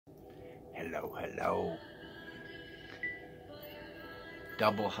Hello, hello.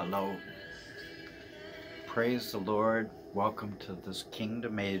 Double hello. Praise the Lord. Welcome to this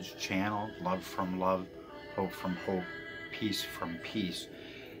Kingdom Age channel. Love from love, hope from hope, peace from peace.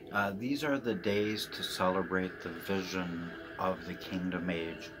 These are the days to celebrate the vision of the Kingdom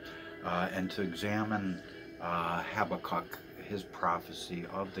Age and to examine Habakkuk, his prophecy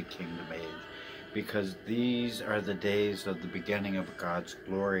of the Kingdom Age, because these are the days of the beginning of God's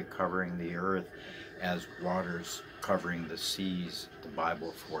glory covering the earth as waters covering the seas, the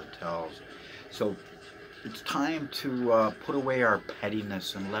Bible foretells. So it's time to put away our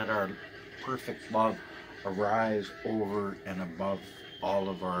pettiness and let our perfect love arise over and above all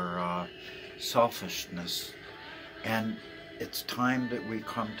of our selfishness. And it's time that we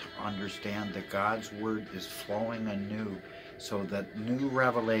come to understand that God's word is flowing anew, so that new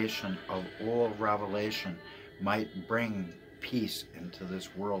revelation of old revelation might bring peace into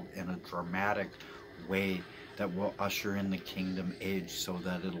this world in a dramatic way that will usher in the Kingdom Age, so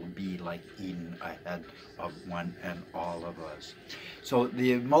that it'll be like Eden ahead of one and all of us. So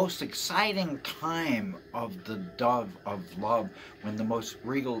the most exciting time of the dove of love, when the most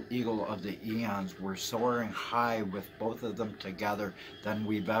regal eagle of the eons were soaring high with both of them together than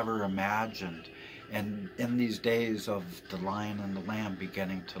we've ever imagined. And in these days of the lion and the lamb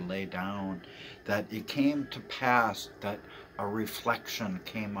beginning to lay down, that it came to pass that a reflection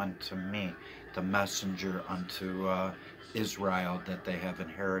came unto me, the messenger unto Israel, that they have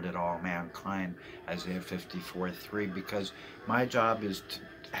inherited all mankind, Isaiah 54:3, because my job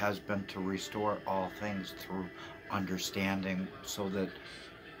has been to restore all things through understanding, so that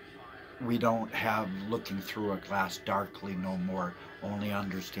we don't have looking through a glass darkly no more, only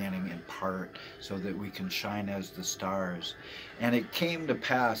understanding in part, so that we can shine as the stars. And it came to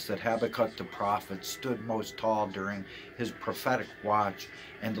pass that Habakkuk the prophet stood most tall during his prophetic watch,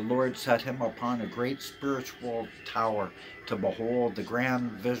 and the Lord set him upon a great spiritual tower to behold the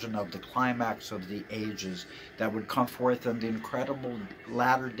grand vision of the climax of the ages that would come forth in the incredible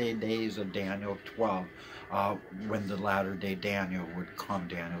latter-day days of Daniel 12. When the latter-day Daniel would come,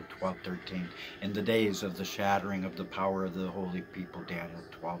 Daniel 12:13, in the days of the shattering of the power of the holy people, Daniel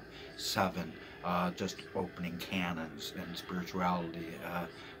 12:7, just opening cannons and spirituality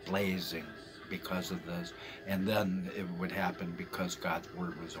blazing because of this. And then it would happen because God's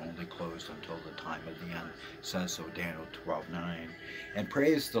word was only closed until the time of the end, says so, Daniel 12:9. And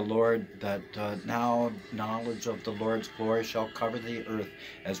praise the Lord that now knowledge of the Lord's glory shall cover the earth,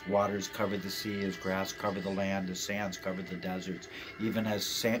 as waters cover the sea, as grass cover the land, as sands cover the deserts, even as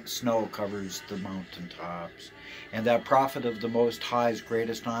snow covers the mountaintops. And that prophet of the Most High's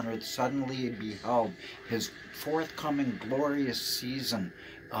greatest honor suddenly beheld his forthcoming glorious season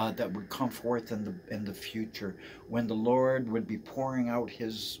that would come forth in the future, when the Lord would be pouring out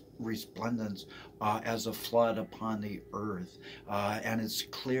his resplendence as a flood upon the earth, and it's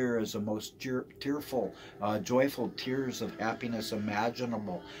clear as the most tearful, joyful tears of happiness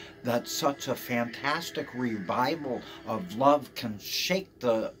imaginable, that such a fantastic revival of love can shake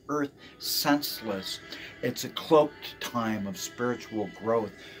the earth senseless. It's a cloaked time of spiritual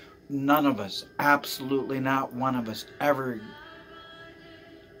growth. None of us, absolutely not one of us, ever,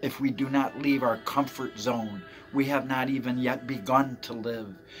 if we do not leave our comfort zone, we have not even yet begun to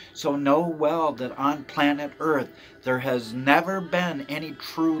live. So know well that on planet Earth there has never been any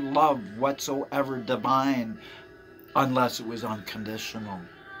true love whatsoever divine, unless it was unconditional.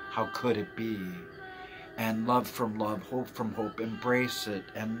 How could it be? And love from love, hope from hope, embrace it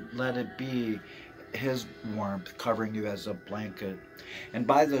and let it be his warmth covering you as a blanket. And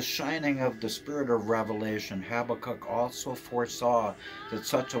by the shining of the spirit of revelation, Habakkuk also foresaw that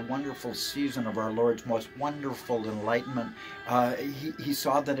such a wonderful season of our Lord's most wonderful enlightenment, he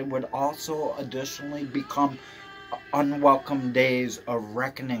saw that it would also additionally become unwelcome days of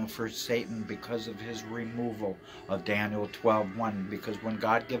reckoning for Satan because of his removal of Daniel 12:1, because when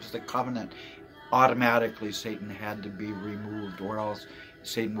God gives the covenant, automatically Satan had to be removed, or else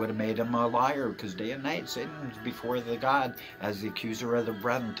Satan would have made him a liar, because day and night Satan was before the God as the accuser of the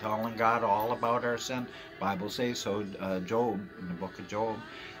brethren, telling God all about our sin. Bible says so, Job, in the book of Job.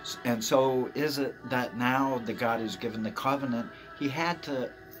 And so is it that now that God has given the covenant, he had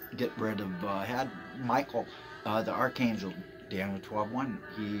to get rid of, had Michael, the archangel, Daniel 12:1,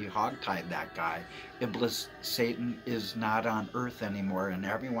 he hogtied that guy. Iblis, Satan, is not on earth anymore, and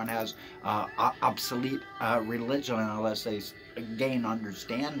everyone has obsolete religion unless they gain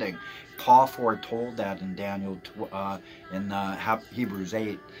understanding. Paul foretold that in Hebrews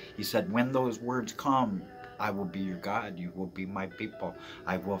 8. He said, when those words come, I will be your God, you will be my people.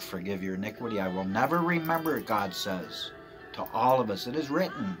 I will forgive your iniquity. I will never remember it, God says. to all of us. It is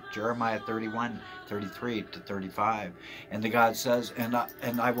written, Jeremiah 31, 33 to 35. And the God says, and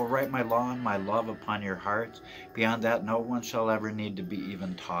I will write my law and my love upon your hearts. Beyond that, no one shall ever need to be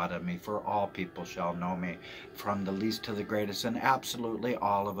even taught of me, for all people shall know me, from the least to the greatest. And absolutely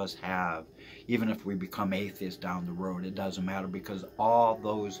all of us have. Even if we become atheists down the road, it doesn't matter, because all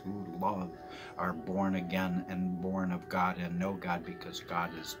those who love are born again and born of God and know God, because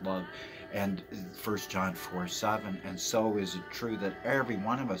God is love. And 1 John 4:7, and so is it true that every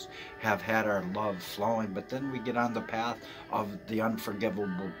one of us have had our love flowing, but then we get on the path of the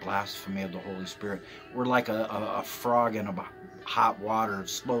unforgivable blasphemy of the Holy Spirit. We're like a frog in a hot water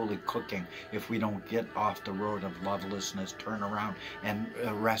slowly cooking if we don't get off the road of lovelessness, turn around and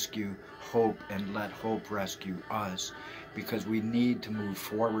rescue hope, and let hope rescue us, because we need to move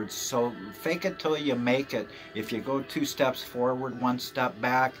forward. So fake it till you make it. If you go 2 steps forward, 1 step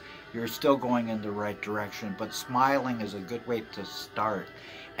back, you're still going in the right direction. But smiling is a good way to start.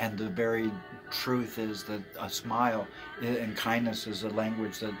 And the very truth is that a smile and kindness is a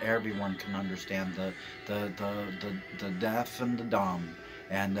language that everyone can understand. The deaf and the dumb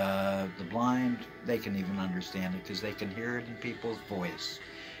and the blind, they can even understand it, because they can hear it in people's voice.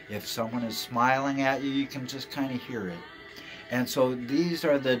 If someone is smiling at you, you can just kind of hear it. And so these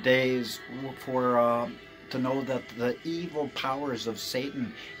are the days for to know that the evil powers of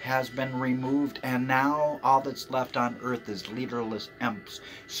Satan has been removed, and now all that's left on earth is leaderless imps.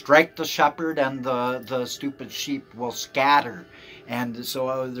 Strike the shepherd and the stupid sheep will scatter. And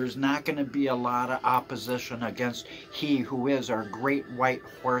so there's not going to be a lot of opposition against he who is our great white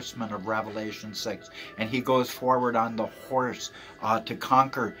horseman of Revelation 6. And he goes forward on the horse to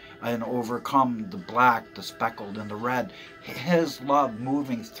conquer and overcome the black, the speckled, and the red. His love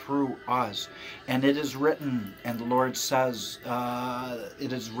moving through us. And it is written, and the Lord says,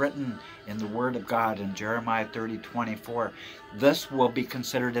 it is written in the Word of God in Jeremiah 30:24, this will be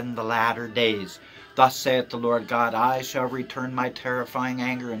considered in the latter days. Thus saith the Lord God, I shall return my terrifying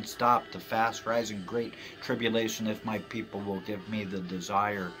anger and stop the fast rising great tribulation, if my people will give me the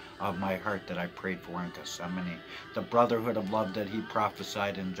desire of my heart that I prayed for in Gethsemane. The brotherhood of love that he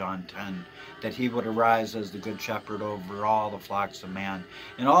prophesied in John 10, that he would arise as the good shepherd over all the flocks of man.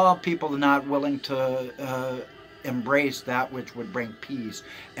 And all people not willing to embrace that which would bring peace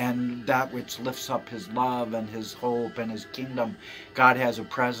and that which lifts up his love and his hope and his kingdom, God has a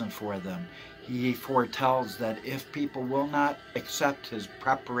present for them. He foretells that if people will not accept his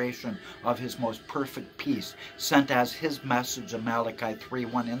preparation of his most perfect peace, sent as his message of Malachi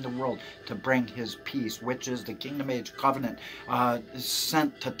 3:1 in the world to bring his peace, which is the kingdom age covenant,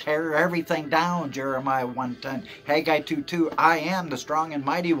 sent to tear everything down, Jeremiah 1:10, Haggai 2:2, I am the strong and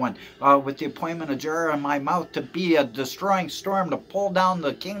mighty one, with the appointment of Jeremiah in my mouth to be a destroying storm, to pull down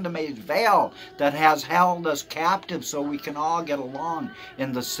the kingdom age veil that has held us captive so we can all get along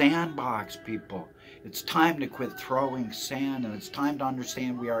in the sandbox, people. It's time to quit throwing sand, and it's time to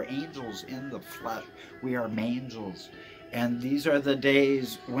understand we are angels in the flesh. We are angels. And these are the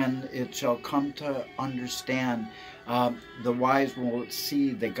days when it shall come to understand, the wise will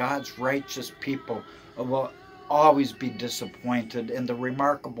see that God's righteous people will always be disappointed in the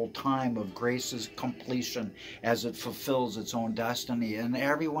remarkable time of grace's completion as it fulfills its own destiny. And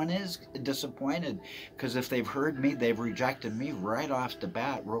everyone is disappointed, because if they've heard me, they've rejected me right off the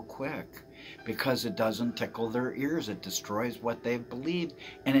bat real quick, because it doesn't tickle their ears. It destroys what they've believed,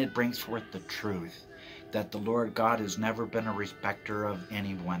 and it brings forth the truth that the Lord God has never been a respecter of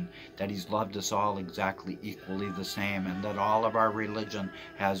anyone, that he's loved us all exactly equally the same, and that all of our religion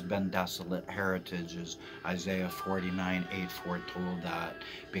has been desolate heritages. Isaiah 49:8 foretold that,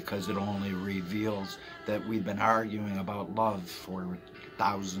 because it only reveals that we've been arguing about love for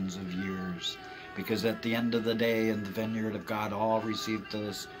thousands of years. Because at the end of the day, in the vineyard of God, all received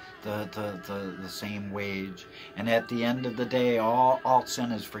this the same wage. And at the end of the day, all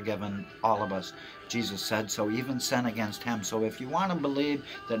sin is forgiven, all of us. Jesus said so, even sin against him. So if you want to believe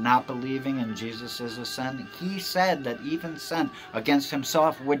that not believing in Jesus is a sin, he said that even sin against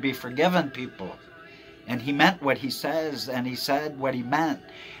himself would be forgiven, people. And he meant what he says, and he said what he meant.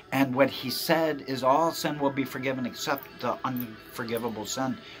 And what he said is all sin will be forgiven except the unforgivable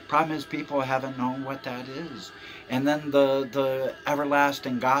sin. Problem is, people haven't known what that is. And then the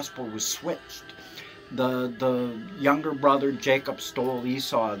everlasting gospel was switched. The younger brother, Jacob, stole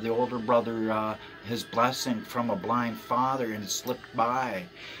Esau. The older brother, his blessing from a blind father, and it slipped by.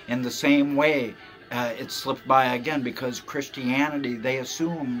 In the same way, it slipped by again, because Christianity, they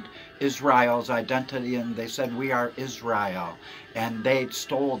assumed Israel's identity, and they said, we are Israel. And they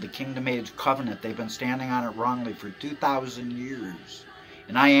stole the kingdom age covenant. They've been standing on it wrongly for 2,000 years.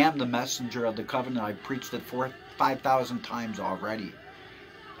 And I am the messenger of the covenant. I preached it 4,000 5,000 times already.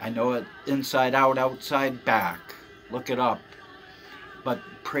 I know it inside out, outside back. Look it up. But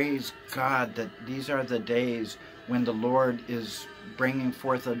praise God that these are the days when the Lord is bringing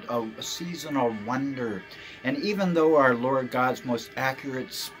forth a season of wonder. And even though our Lord God's most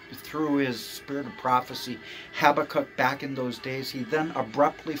accurate through his spirit of prophecy, Habakkuk back in those days, he then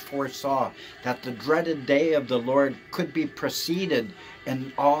abruptly foresaw that the dreaded day of the Lord could be preceded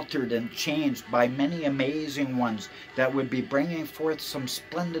and altered and changed by many amazing ones that would be bringing forth some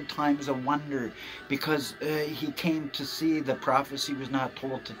splendid times of wonder, because he came to see the prophecy was not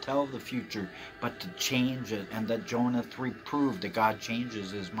told to tell the future but to change it, and that Jonah 3 proved that God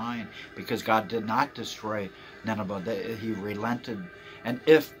changes his mind, because God did not destroy Nineveh. He relented. And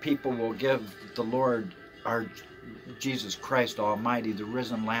if people will give the Lord, our Jesus Christ Almighty, the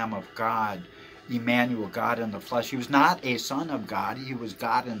risen Lamb of God, Emmanuel, God in the flesh. He was not a son of God. He was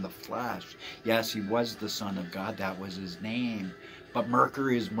God in the flesh. Yes, he was the Son of God. That was his name. But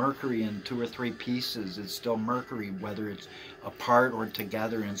Mercury is Mercury in 2 or 3 pieces. It's still Mercury, whether it's apart or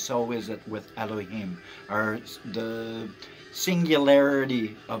together. And so is it with Elohim, or the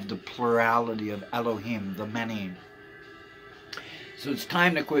singularity of the plurality of Elohim, the many. So it's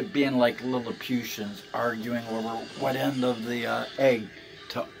time to quit being like Lilliputians, arguing over what end of the egg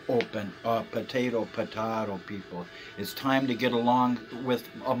to open. Potato, people. It's time to get along with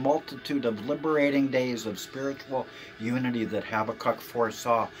a multitude of liberating days of spiritual unity that Habakkuk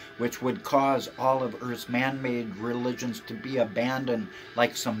foresaw, which would cause all of Earth's man-made religions to be abandoned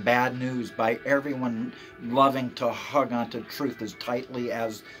like some bad news by everyone loving to hug onto truth as tightly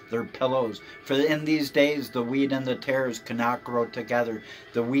as their pillows. For in these days the wheat and the tares cannot grow together.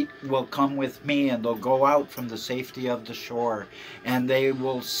 The wheat will come with me, and they'll go out from the safety of the shore, and they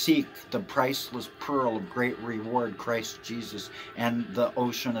will seek the priceless pearl of great reward, Christ Jesus, and the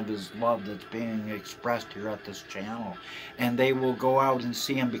ocean of his love that's being expressed here at this channel. And they will go out and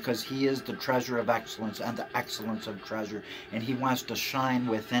see him, because he is the treasure of excellence and the excellence of treasure, and he wants to shine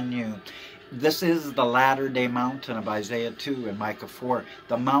within you. This is the latter-day mountain of Isaiah 2 and Micah 4,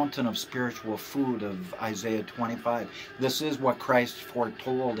 the mountain of spiritual food of Isaiah 25. This is what Christ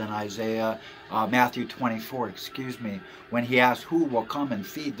foretold in Matthew 24, when he asked who will come and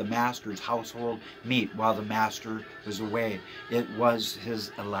feed the master's household meat while the master was away. It was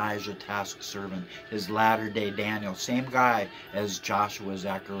his Elijah task servant, his latter-day Daniel, same guy as Joshua,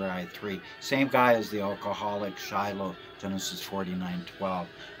 Zechariah 3, same guy as the alcoholic Shiloh, Genesis 49:12.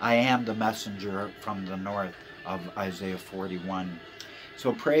 I am the messenger from the north of Isaiah 41.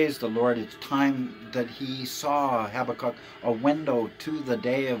 So praise the Lord. It's time that he saw, Habakkuk, a window to the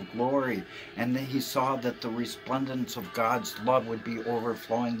day of glory, and that he saw that the resplendence of God's love would be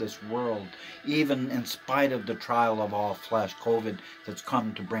overflowing this world, even in spite of the trial of all flesh, COVID, that's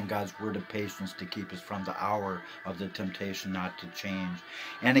come to bring God's word of patience to keep us from the hour of the temptation not to change.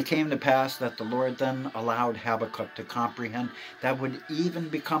 And it came to pass that the Lord then allowed Habakkuk to comprehend that would even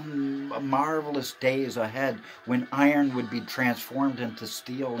become marvelous days ahead, when iron would be transformed into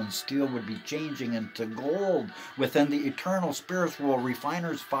steel, and steel would be changing into gold within the eternal spiritual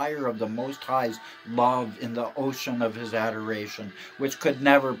refiner's fire of the Most High's love in the ocean of his adoration, which could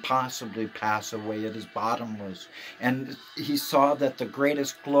never possibly pass away. It is bottomless. And he saw that the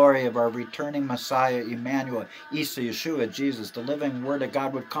greatest glory of our returning Messiah, Emmanuel, Isa, Yeshua, Jesus, the living Word of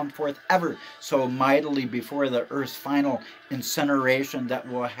God, would come forth ever so mightily before the earth's final incineration that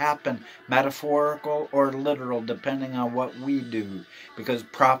will happen, metaphorical or literal, depending on what we do. Because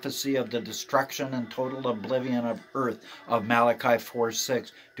prophecy of the destruction and total oblivion of earth of Malachi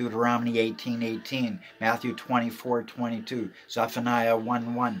 4:6, Deuteronomy 18:18, Matthew 24:22, Zephaniah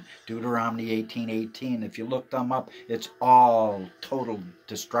 1:1, Deuteronomy 18:18. If you look them up, it's all total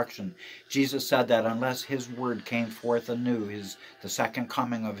destruction. Jesus said that unless his word came forth anew, the second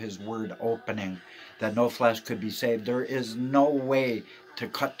coming of his word opening, that no flesh could be saved. There is no way to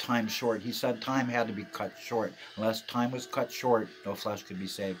cut time short. He said time had to be cut short. Unless time was cut short, no flesh could be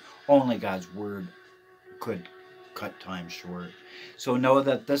saved. Only God's word could cut time short. So know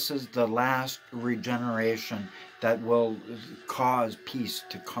that this is the last regeneration that will cause peace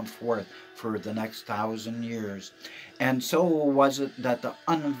to come forth for the next 1,000 years. And so was it that the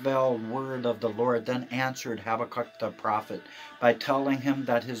unveiled word of the Lord then answered Habakkuk the prophet by telling him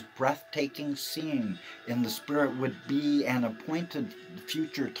that his breathtaking seeing in the Spirit would be an appointed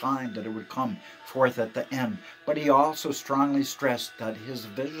future time, that it would come forth at the end. But he also strongly stressed that his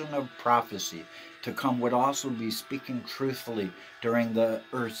vision of prophecy, to come would also be speaking truthfully during the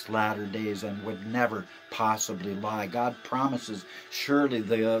earth's latter days and would never possibly lie. God promises, surely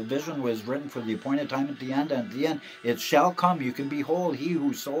the vision was written for the appointed time at the end, and at the end it shall come. You can behold, he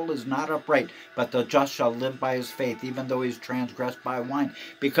whose soul is not upright, but the just shall live by his faith, even though he's transgressed by wine,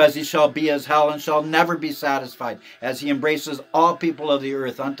 because he shall be as hell and shall never be satisfied, as he embraces all people of the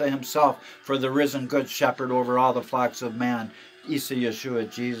earth unto himself, for the risen good shepherd over all the flocks of man, Isa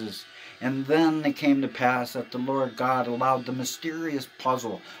Yeshua, Jesus. And then it came to pass that the Lord God allowed the mysterious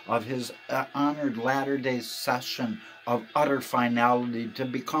puzzle of his honored latter-day session of utter finality to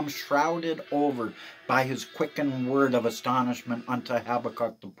become shrouded over by his quickened word of astonishment unto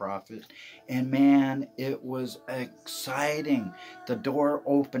Habakkuk the prophet. And man, it was exciting. The door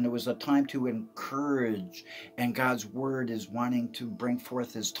opened. It was a time to encourage. And God's word is wanting to bring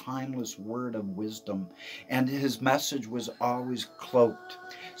forth his timeless word of wisdom. And his message was always cloaked.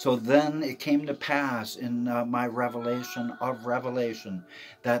 So then it came to pass in my revelation of revelation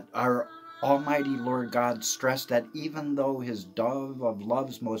that our Almighty Lord God stressed that even though his dove of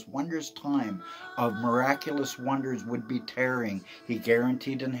love's most wondrous time of miraculous wonders would be tarrying, he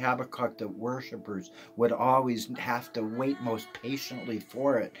guaranteed in Habakkuk that worshipers would always have to wait most patiently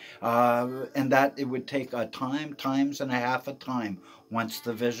for it, and that it would take a time, times and a half a time, once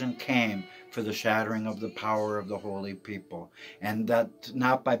the vision came, for the shattering of the power of the holy people, and that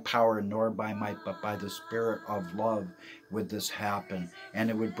not by power nor by might, but by the Spirit of love would this happen. And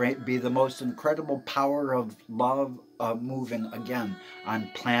it would be the most incredible power of love moving again on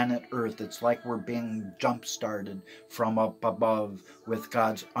planet Earth. It's like we're being jump-started from up above with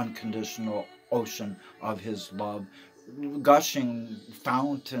God's unconditional ocean of his love, gushing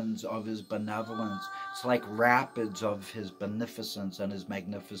fountains of his benevolence. It's like rapids of his beneficence and his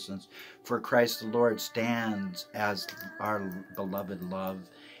magnificence. For Christ the Lord stands as our beloved love,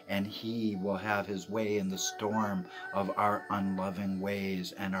 and he will have his way in the storm of our unloving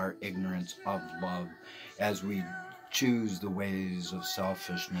ways and our ignorance of love, as we choose the ways of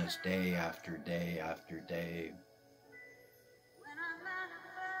selfishness day after day after day.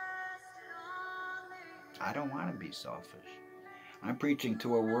 I don't want to be selfish. I'm preaching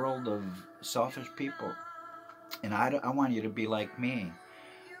to a world of selfish people, and I want you to be like me.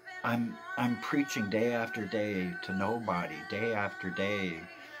 I'm preaching day after day to nobody, day after day.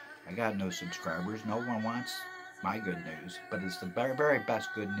 I got no subscribers. No one wants my good news, but it's the very, very best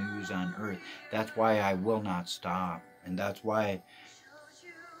good news on earth. That's why I will not stop, and that's why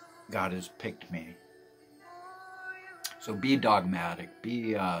God has picked me. So be dogmatic,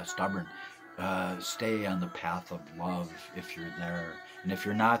 be stubborn. Stay on the path of love if you're there. And if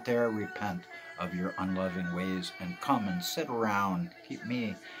you're not there, repent of your unloving ways and come and sit around. Keep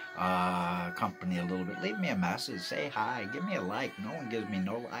me company a little bit. Leave me a message. Say hi. Give me a like. No one gives me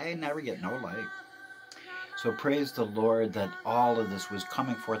no. I never get no like. So praise the Lord that all of this was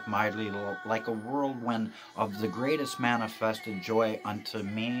coming forth mightily like a whirlwind of the greatest manifested joy unto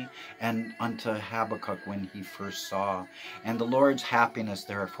me and unto Habakkuk when he first saw. And the Lord's happiness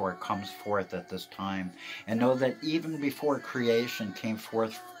therefore comes forth at this time. And know that even before creation came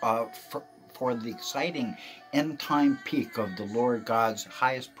forth for the exciting end-time peak of the Lord God's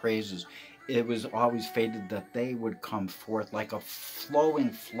highest praises, it was always fated that they would come forth like a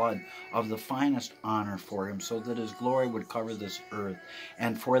flowing flood of the finest honor for him, so that his glory would cover this earth.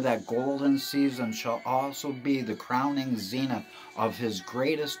 And for that golden season shall also be the crowning zenith of his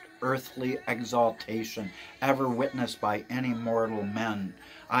greatest earthly exaltation ever witnessed by any mortal men.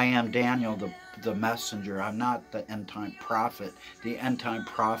 I am Daniel, the messenger. I'm not the end-time prophet. The end-time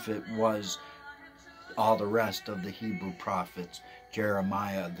prophet was all the rest of the Hebrew prophets.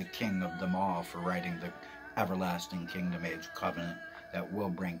 Jeremiah, the king of them all, for writing the everlasting kingdom age covenant that will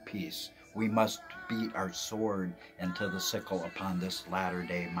bring peace. We must beat our sword into the sickle upon this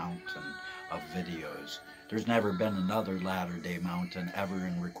latter-day mountain of videos. There's never been another latter-day mountain ever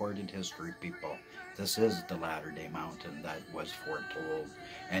in recorded history, people. This is the latter-day mountain that was foretold,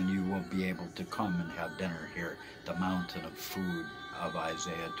 and you will be able to come and have dinner here, the mountain of food of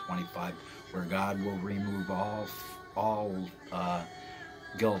Isaiah 25, where God will remove all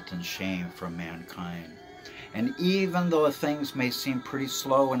guilt and shame from mankind. And even though things may seem pretty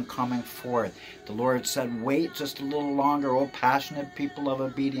slow in coming forth, the Lord said, wait just a little longer, O passionate people of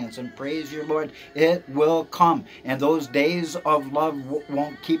obedience, and praise your Lord. It will come. And those days of love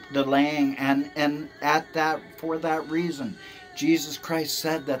won't keep delaying. And for that reason, Jesus Christ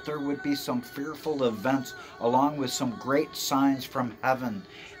said that there would be some fearful events along with some great signs from heaven.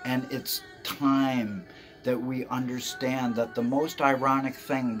 And it's time that we understand that the most ironic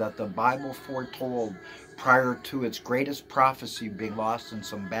thing that the Bible foretold prior to its greatest prophecy being lost in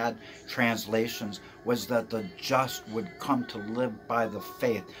some bad translations, was that the just would come to live by the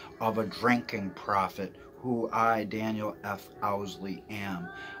faith of a drinking prophet, who I, Daniel F. Owsley, am.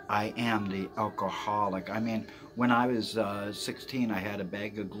 I am the alcoholic. I mean, when I was 16, I had a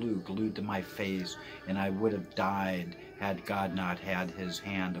bag of glue glued to my face, and I would have died had God not had his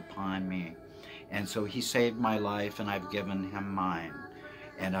hand upon me. And so he saved my life, and I've given him mine.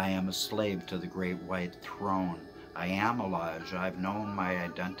 And I am a slave to the great white throne. I am Elijah. I've known my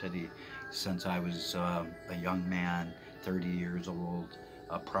identity since I was a young man, 30 years old.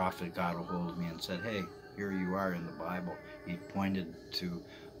 A prophet got a hold of me and said, hey, here you are in the Bible. He pointed to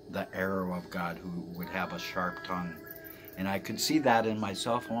the arrow of God, who would have a sharp tongue. And I could see that in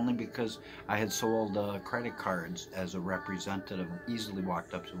myself only because I had sold credit cards as a representative. Easily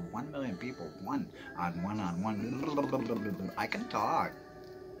walked up to 1 million people, one on one. I can talk.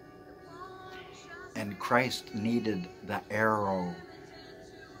 And Christ needed the arrow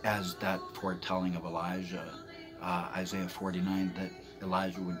as that foretelling of Elijah. Isaiah 49, that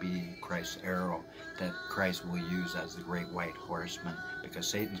Elijah would be Christ's arrow that Christ will use as the great white horseman, because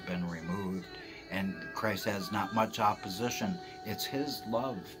Satan's been removed and Christ has not much opposition. It's his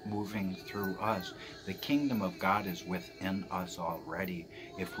love moving through us. The kingdom of God is within us already,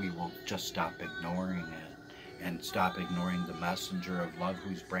 if we will just stop ignoring it and stop ignoring the messenger of love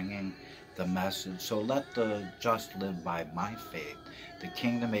who's bringing the message. So let the just live by my faith, the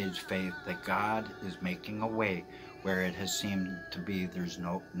kingdom age faith, that God is making a way where it has seemed to be there's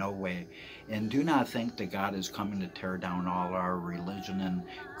no way. And do not think that God is coming to tear down all our religion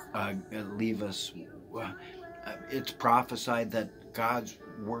and leave us. It's prophesied that God's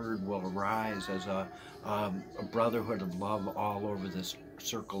word will arise as a brotherhood of love all over this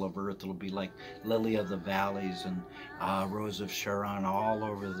circle of earth. It'll be like lily of the valleys and rose of Sharon all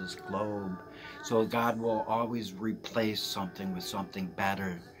over this globe. So God will always replace something with something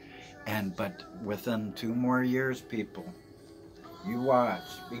better. But within 2 more years, people, you watch.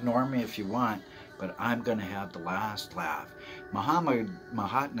 Ignore me if you want, but I'm going to have the last laugh.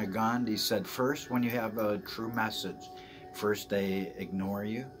 Mahatma Gandhi said, first, when you have a true message, first they ignore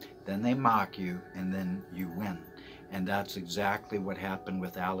you, then they mock you, and then you win. And that's exactly what happened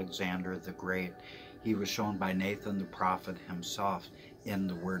with Alexander the Great. He was shown by Nathan the prophet himself in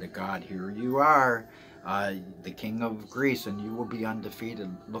the Word of God. Here you are, the king of Greece, and you will be undefeated.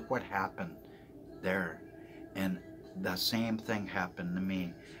 Look what happened there. And the same thing happened to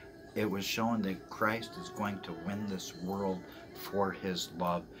me. It was shown that Christ is going to win this world for his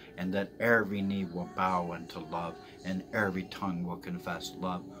love, and that every knee will bow unto love, and every tongue will confess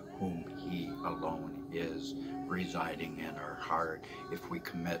love, whom he alone is, residing in our heart, if we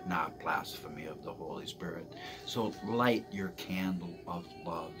commit not blasphemy of the Holy Spirit. So light your candle of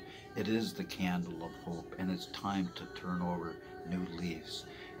love. It is the candle of hope, and it's time to turn over new leaves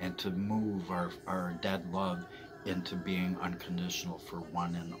and to move our dead love into being unconditional for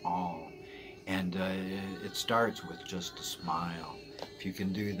one and all. And it starts with just a smile. If you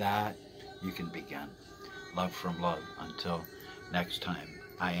can do that, you can begin. Love from love. Until next time,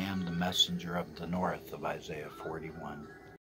 I am the messenger of the north of Isaiah 41.